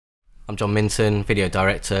I'm John Minton, video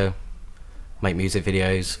director, make music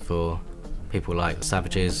videos for people like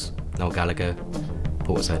Savages, Noel Gallagher,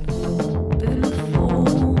 Portishead.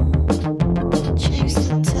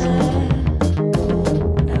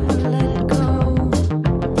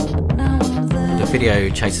 The video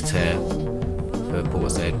Chase a Tear for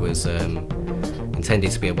Portishead was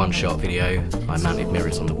intended to be a one-shot video. I mounted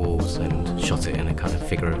mirrors on the walls and shot it in a kind of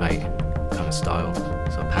figure-of-8 kind of style.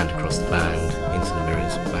 So I panned across the band, into the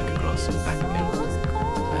mirrors, back across and back again.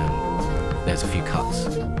 There's a few cuts,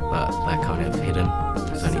 but they're kind of hidden.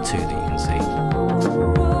 There's only 2 that you can see.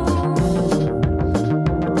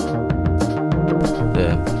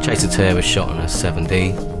 The Chase a Tear was shot on a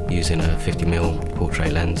 7D using a 50mm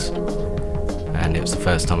portrait lens, and it was the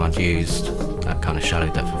first time I'd used that kind of shallow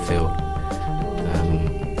depth of field.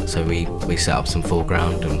 So we set up some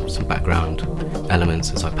foreground and some background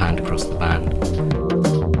elements as I panned across the band.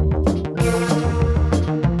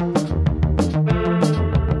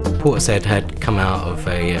 Portishead had come out of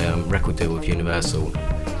a record deal with Universal,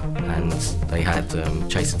 and they had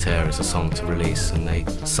Chase a Tear as a song to release, and they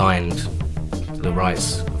signed the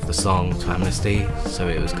rights of the song to Amnesty, so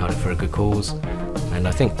it was kind of for a good cause. And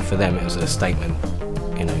I think for them it was a statement,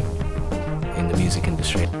 you know, in the music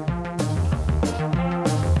industry.